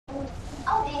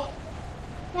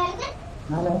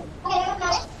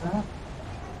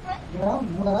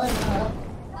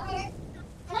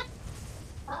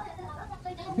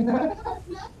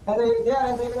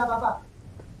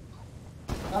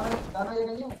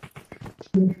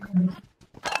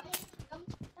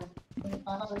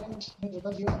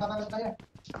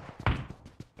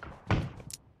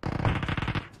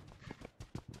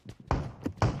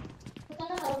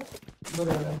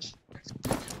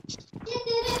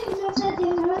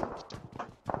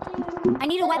I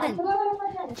need a weapon.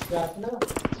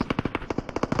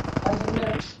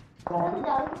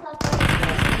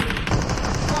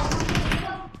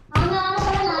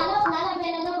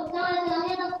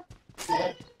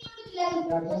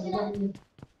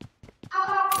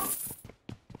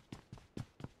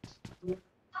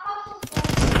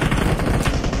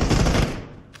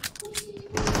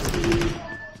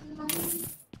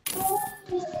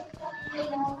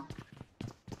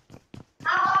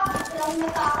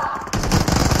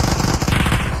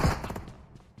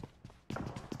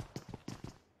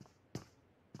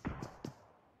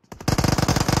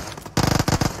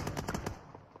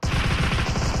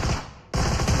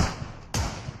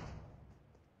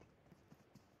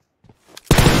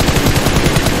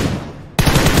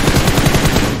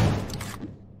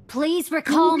 Please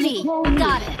recall me.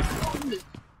 Got it.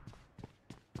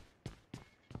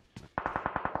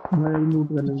 मैं लूट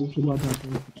करने की बात आती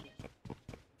है।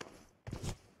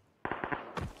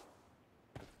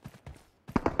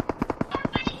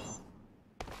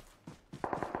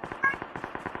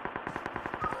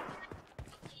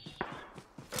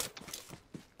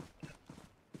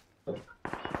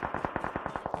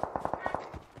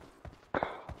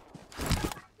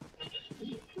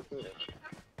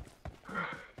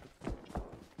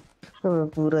 तो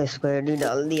पूरा स्क्वाड ही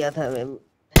डाल दिया था मैं।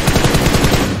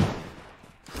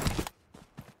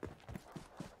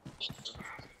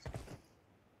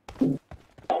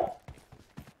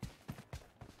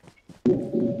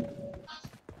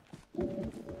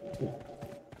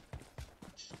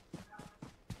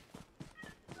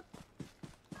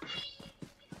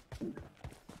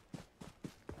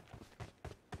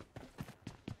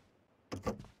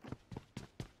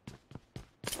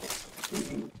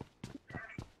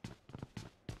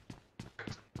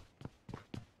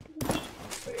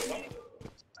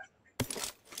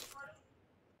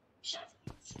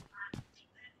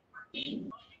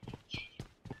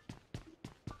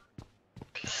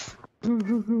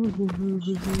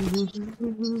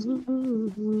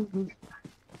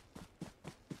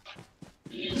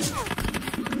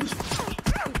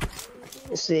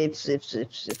 Save.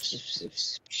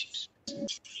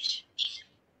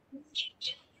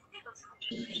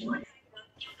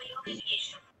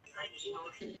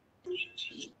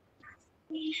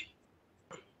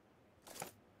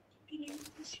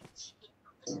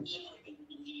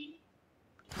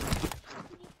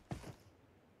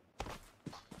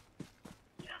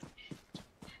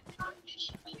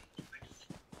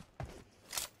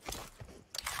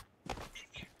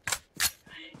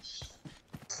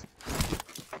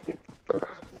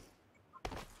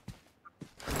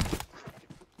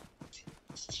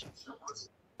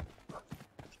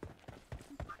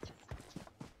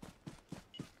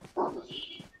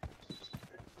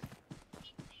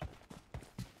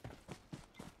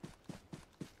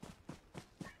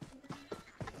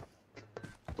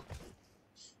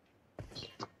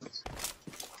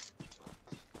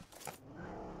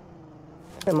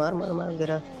 मार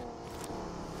गिरा। दो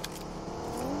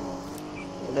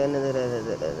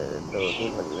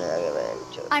तीन बंदे आ गए।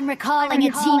 I'm recalling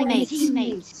a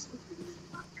teammate.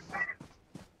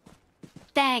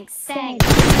 Thanks.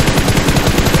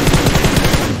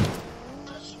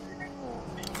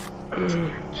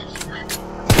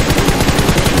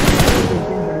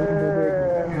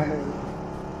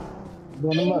 दो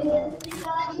नंबर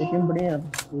लेकिन बढ़िया।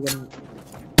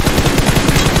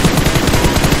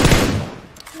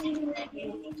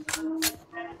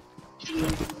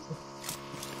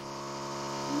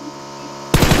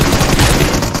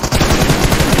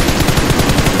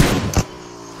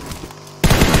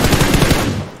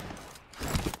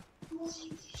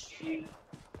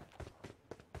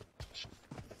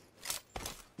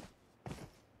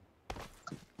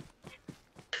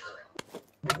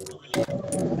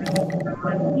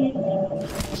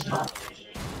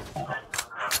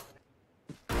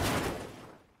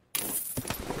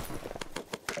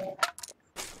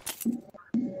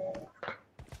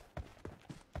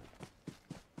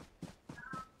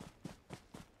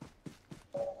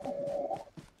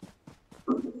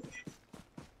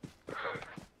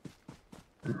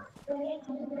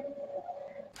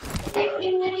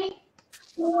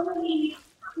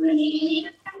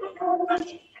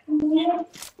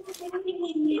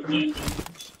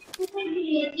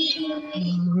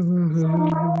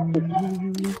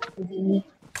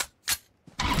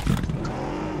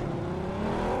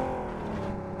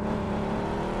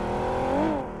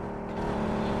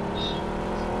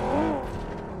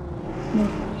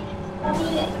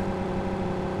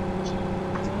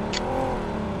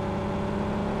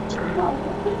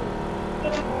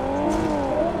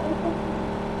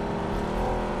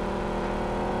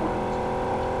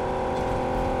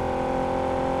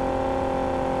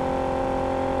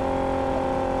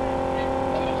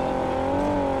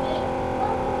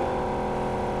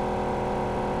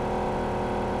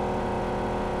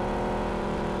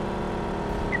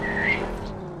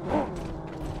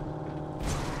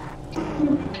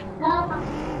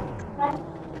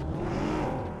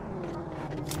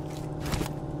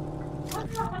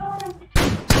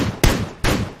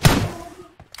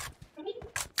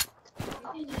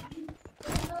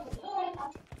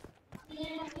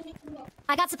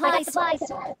 I got supplies.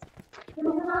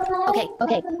 Okay.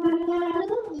 Okay.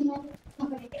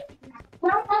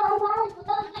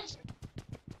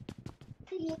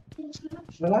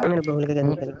 मेरे बबल के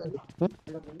कैसे करेगा?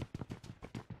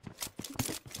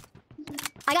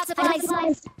 I got supplies.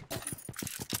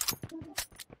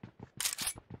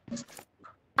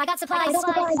 I got supplies.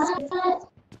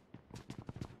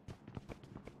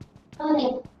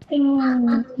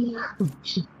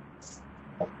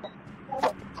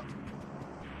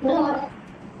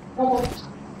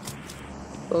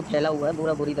 तो फैला हुआ है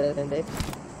पूरा बुरी तरह से।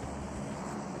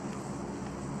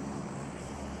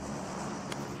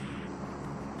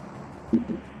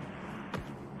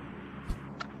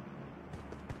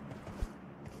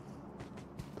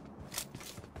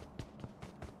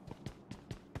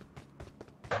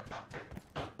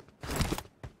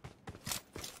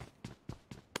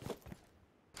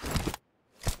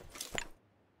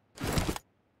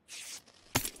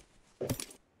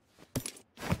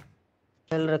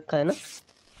 चल रखा है ना।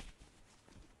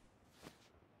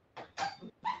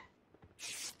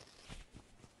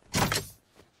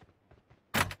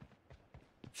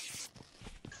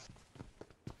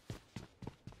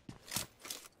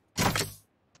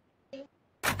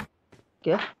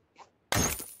 क्या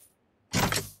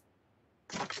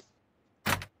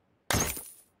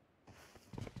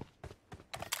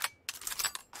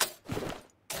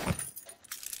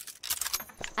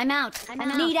I'm out.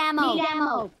 Need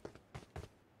ammo.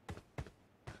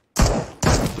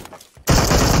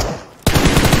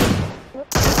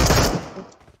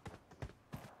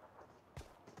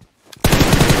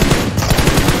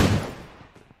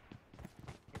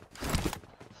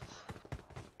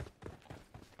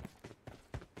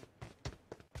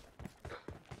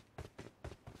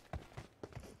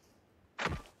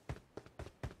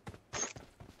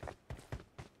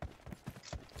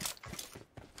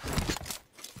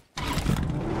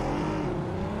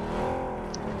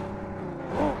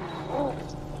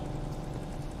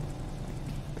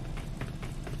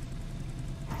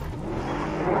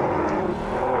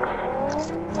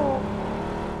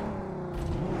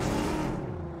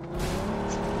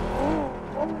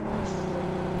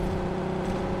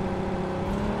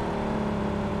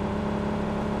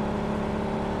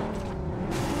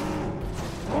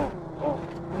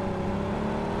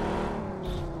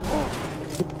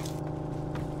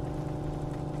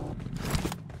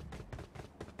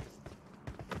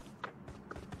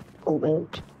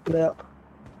 गया?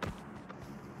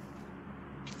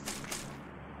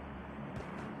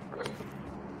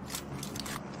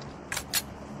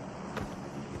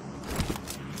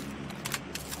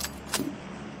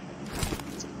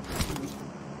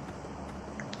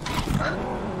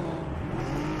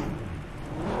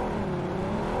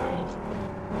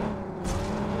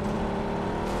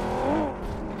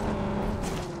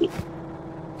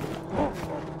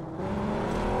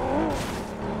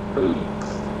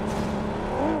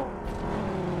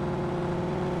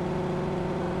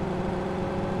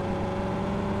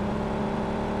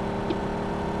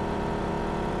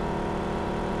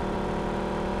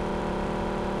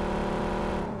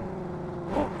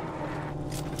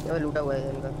 लूटा हुआ है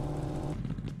इनका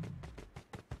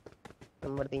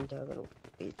नंबर 3-4 करो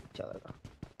 3-4 का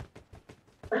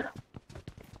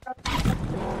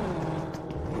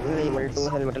ये मल्टू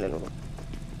हेलमेट ले लो।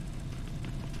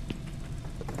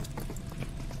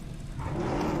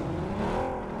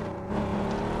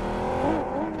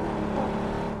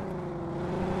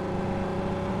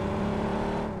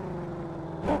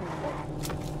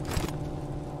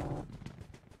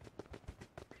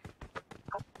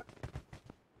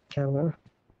 क्या हुआ?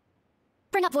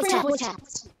 Bring up voice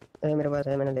chat. मेरे पास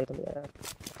है मैंने दे तो दिया।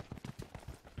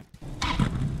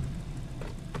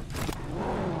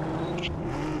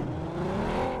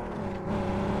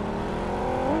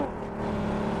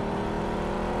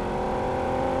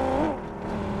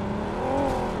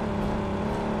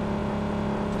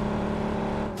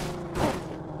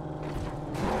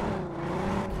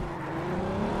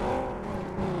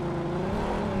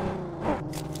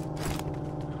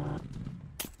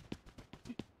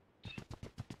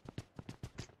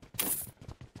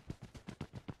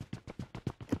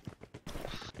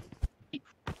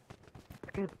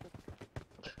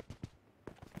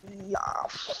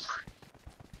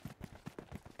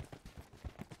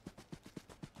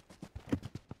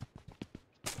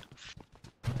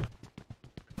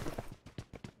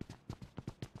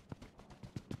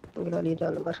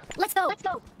 Let's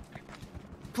go.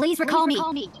 Please recall me.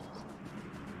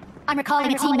 I'm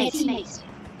recalling a teammate.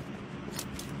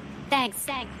 Thanks.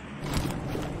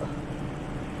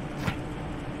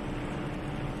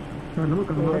 चलो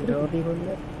कहाँ है?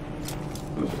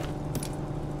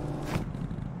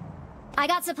 I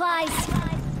got supplies.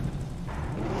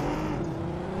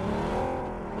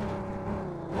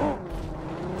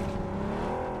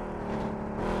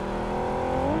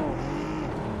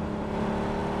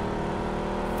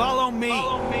 Follow me.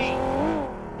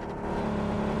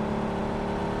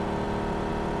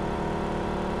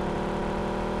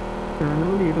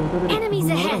 Enemies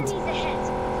ahead.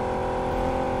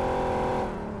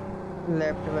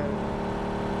 Left में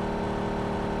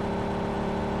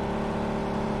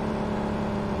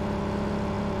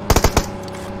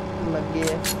लग गई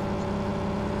है।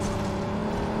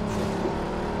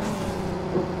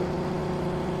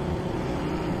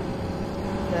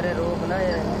 अरे रोक ना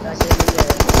ये अकेली है,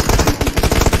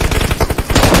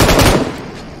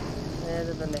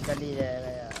 ऐसे तो निकल ही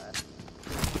जाएगा यार।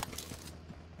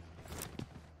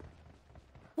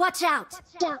 Watch out.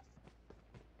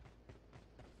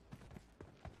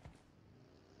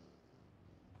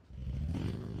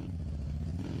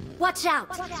 Watch out.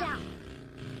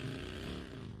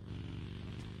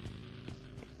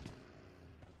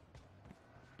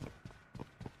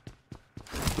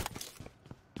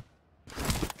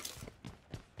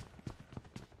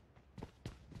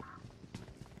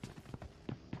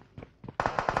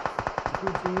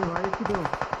 भाई की तो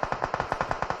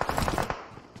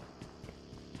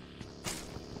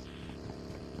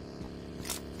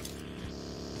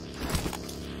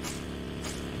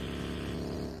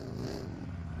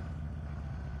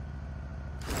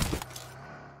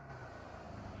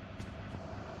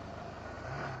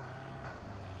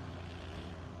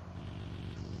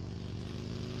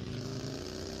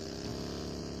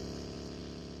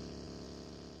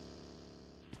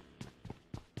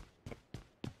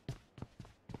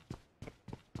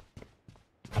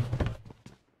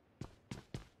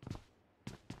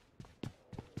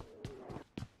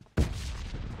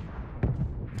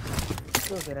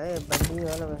तो फिर है बंदी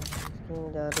वाला क्यों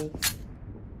जा रही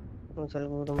उछल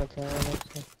कूद मचाया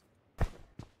बच्चा।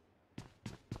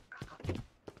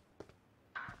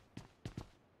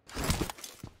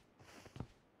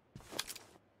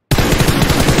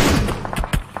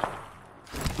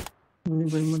 नहीं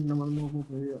भाई मत नमल मोको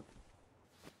भैया।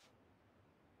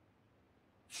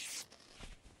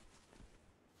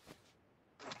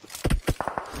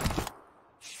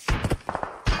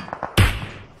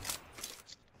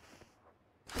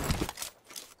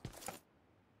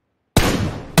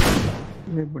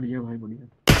 ये बढ़िया भाई बढ़िया।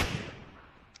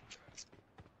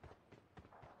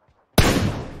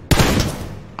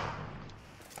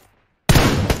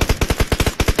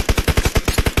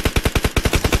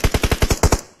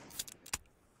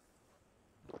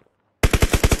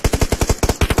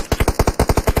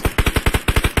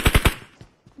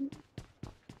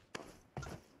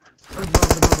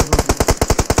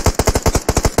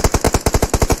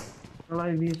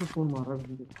 भी से फोन मार रहा है।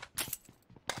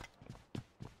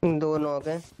 दो नॉक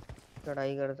है,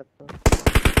 चढ़ाई कर सकते हो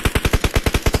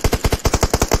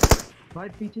भाई।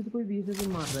 पीछे से कोई 20 से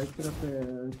मार रहा है इस तरफ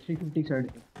 350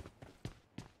 साइड पे।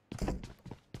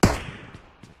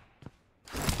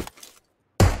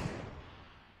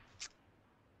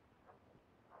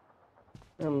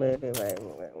 मेरे भाई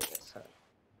मेरे साथ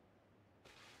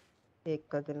एक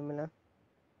का दिल मिला।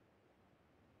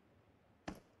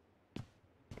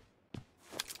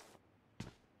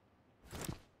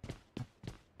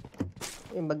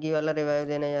 ये बग्गी वाला रिवाइव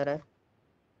देने जा रहा है।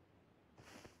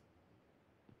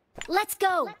 Let's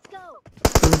go.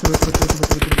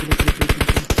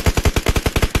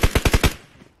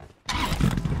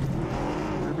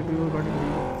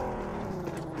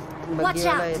 बग्गी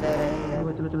वाला इधर है।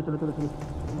 चलो चलो चलो चलो चलो चल चल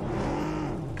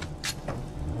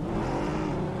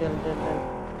चल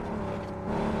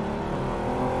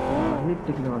ये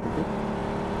टिक लगा दे।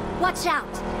 Watch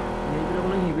out. ये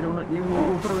भी रखना ये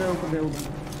ऊपर गया ऊपर गया ऊपर।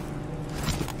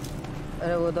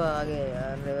 अरे वो तो आ गए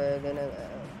यार रिवाइव देने गया।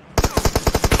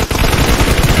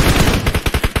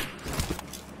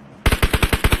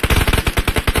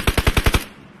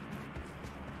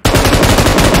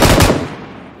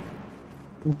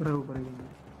 ऊपर है ऊपर है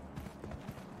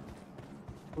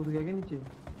कूद गया क्या नीचे?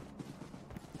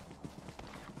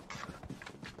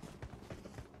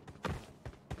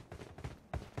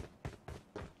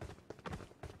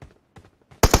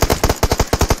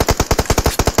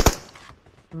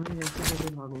 ऐसे कैसे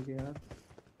भागोगे यार?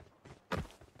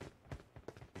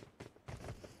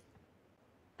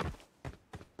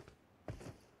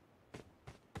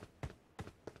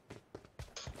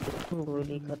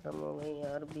 गोली खत्म हो गई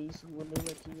यार, 20 गोली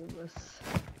बची है बस।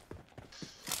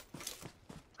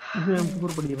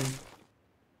 ऊपर पड़ी है भाई।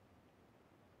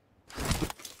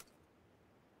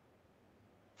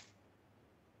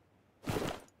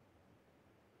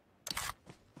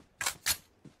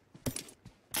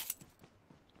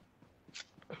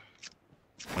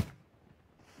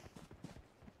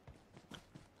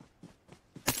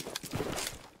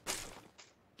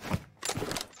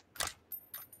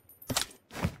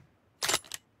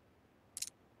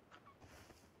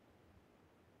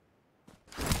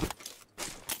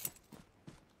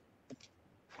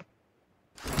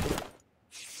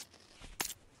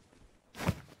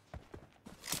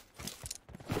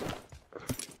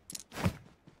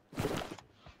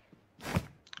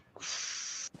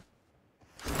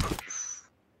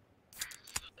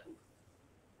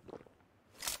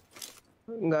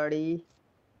 गाड़ी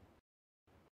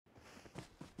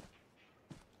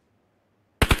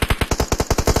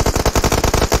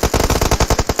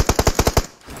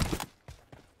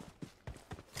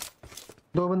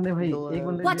दो बंदे भाई, दो एक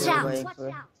बंदे Watch दो out! बाइक पे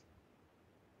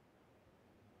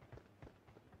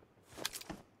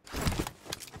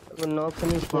वो नॉक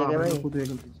फिनिश किया गया भाई।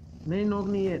 नहीं नॉक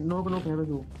नहीं है, नॉक नॉक है बस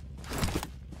वो।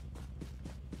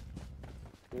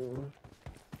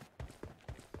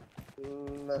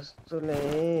 बस तो ले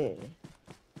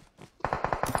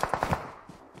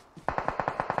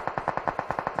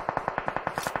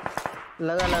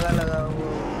लगा लगा लगा वो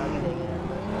आगे ले गया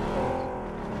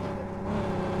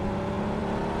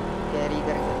कैरी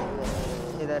करके ले गया।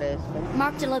 इधर है इसका।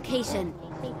 Marked a location.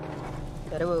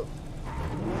 अरे वो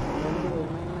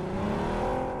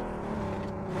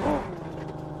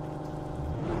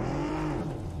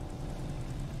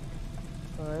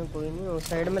हाँ कोई नहीं उस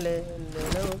साइड में ले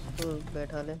लेना उसको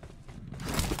बैठा ले।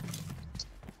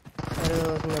 अरे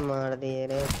उसने मार दिए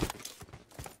रे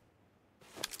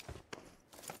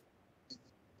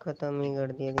खत्म ही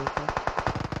कर दिया देखो।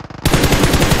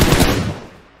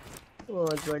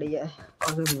 बहुत बढ़िया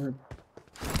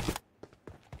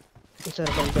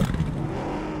सर्कल पे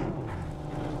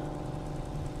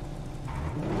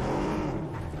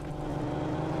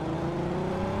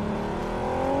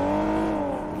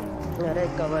अरे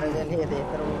कवर के लिए देख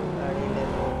रहा हूँ गाड़ी ले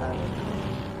लो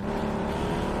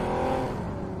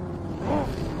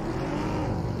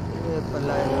ये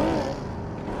पल्ला है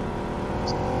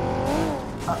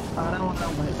आ रहा हूँ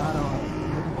भाई, आ रहा हूँ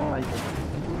भाई।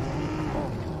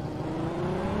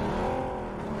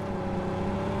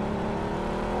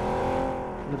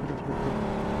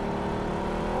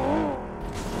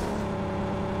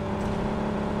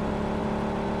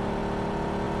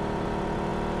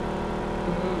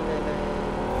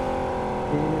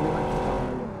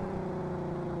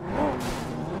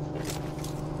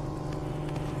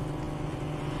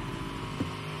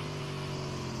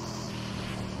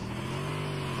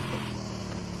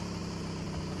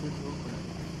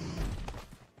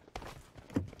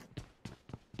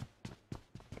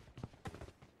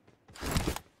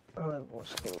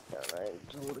 मुश्किल जाना है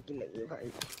जोर की लगी भाई।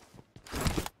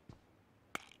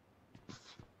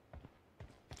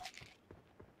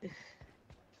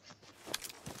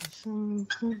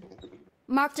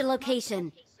 Marked a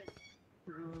location.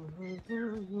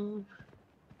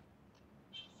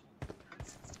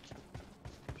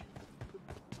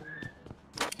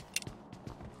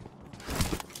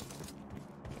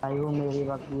 आयु मेरी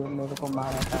बाकी है, मेरे को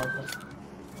मारा था उसे।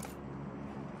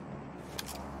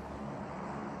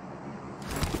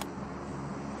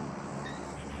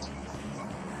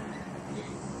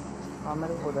 हाँ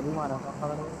मेरे को उधर ही मारा था,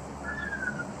 खबर है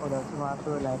उधर से मार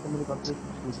तो लाए थे मेरी पकड़ी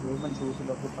दूसरी मैं दूसरी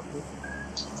लोग की पकड़ी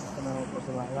तो मैं ऊपर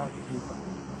से मारा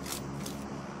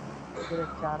फिर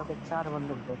चार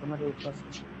बंदे थे तो मेरे ऊपर से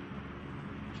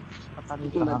पता नहीं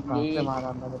कहाँ से मारा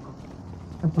मेरे को।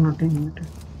 अपना टीम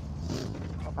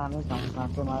पता नहीं कहाँ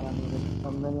से मारा मेरे को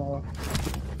समझ नहीं आया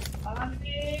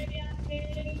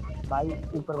भाई।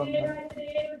 ऊपर बंदा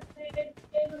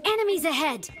Enemies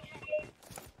ahead.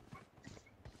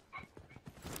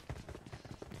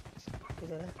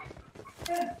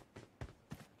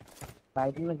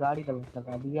 बाइक में गाड़ी गलत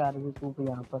लगा दी यार भी तू पे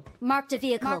यहाँ पर। Marked a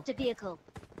vehicle. Marked a vehicle.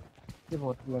 ये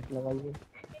बहुत गलत लगा ये।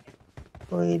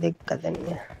 कोई दिक्कत नहीं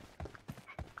है।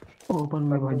 ओपन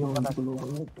में भाई जो पता लोग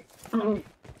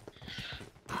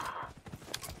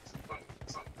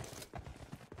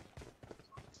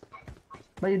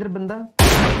भाई इधर बंदा।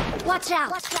 Watch out!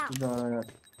 Watch out! यार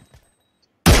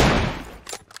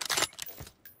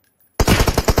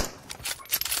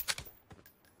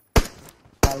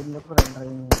साइड में तो रन रही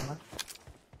है ना।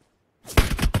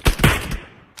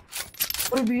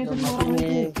 और बीच में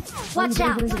Watch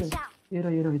out! ये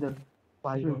रहा इधर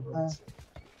भाई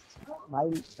भाई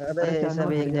अबे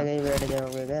सब एक जगह ही बैठ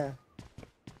जाओगे क्या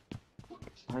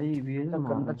भाई बीच में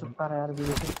गंदा चुपता रहा यार बीच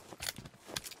में।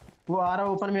 वो आ रहा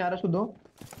ओपन में आ रहा उसको दो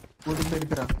वो डिसाइड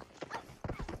करा।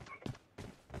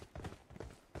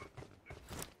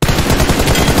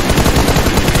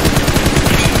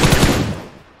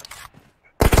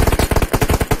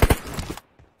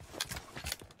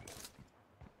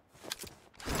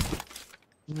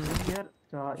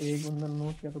 यार एक बंदा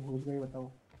नोट किया तो घुस गए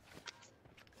बताओ।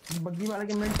 बग्गी वाले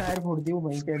के मैंने टायर फोड़ दिया वो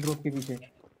वहीं पे ड्रॉप के पीछे।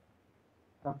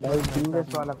 भाई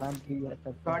टीएस वाला काम किया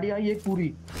था गाड़ी आई एक पूरी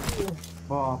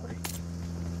बाप रे।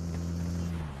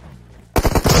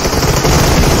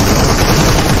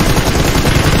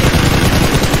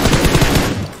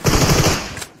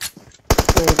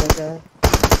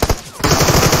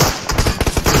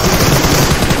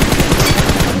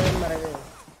 मर गए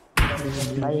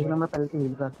नंबर पहले तो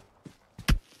हील कर,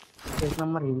 1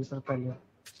 नंबर हील कर पहले।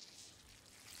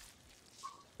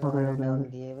 डाल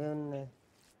दिए वे उनने।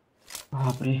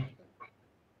 बाप रे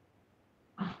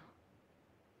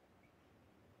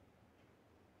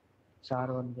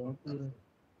 4 बंदे हैं पूरे।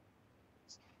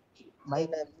 भाई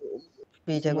भाई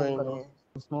पीछे स्मोक कोई नहीं करो,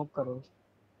 है। स्मोक करो।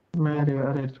 मैं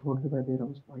अरे छोड़ के दे रहा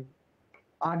हूँ भाई।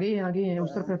 आगे ही है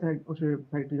उस तरफ उस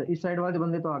फैक्ट्री इस साइड वाले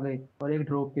बंदे तो आ गए और एक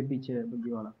ड्रॉप के पीछे है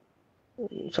बग्गी वाला।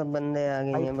 सब बंदे आ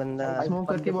गए भाई हैं बंदा। भाई स्मोक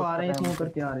करके बंदे वो पुश आ कर रहे हैं, रहे हैं स्मोक मुझे।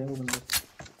 करके आ रहे हैं वो बंदे।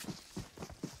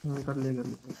 कर ले।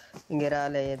 गिरा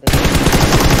ले ये देख।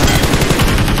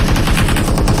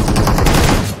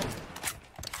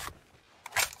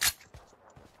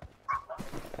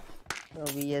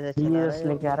 अभी ये से चला रहा बीएस है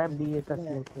लेके आ ऊपर रहा है, से। बीएस पता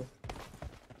है? लेके।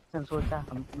 इसने सोचा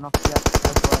हम नॉक किया तो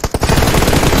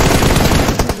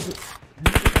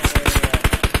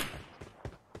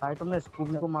भाई तुमने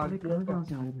स्कूबी को मार अरे दिया क्या? कहाँ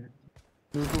से आ रहे हैं?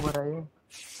 यूट्यूबर है ये।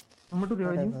 टमाटो क्या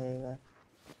अरे है? भाईगा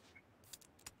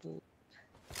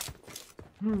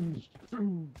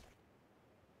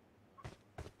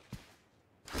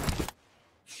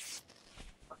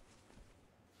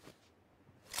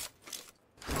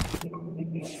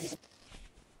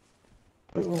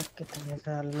कितने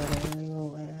साल में रहे हो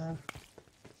गया।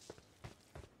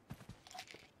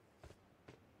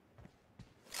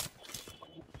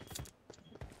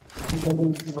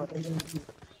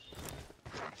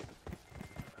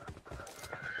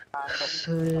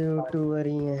 सारे यूट्यूबर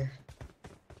ही हैं।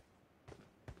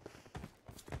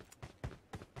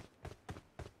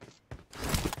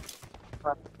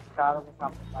 चारों के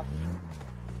सामने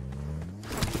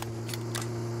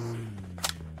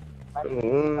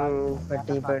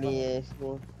फटी पड़ी है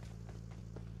इसकी।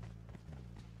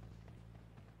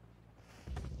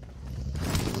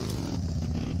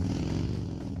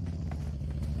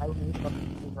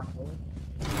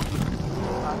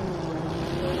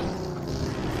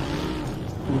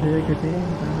 देखते हैं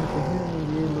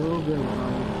ये लोग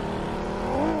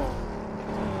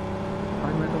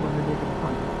आज मैं तो बंदे देख रहा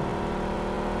हूँ।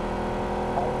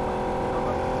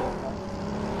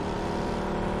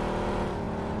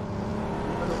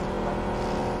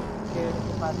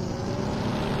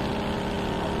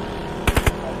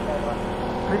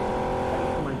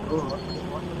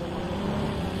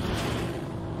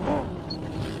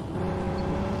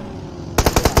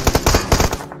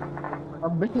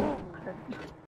 अबे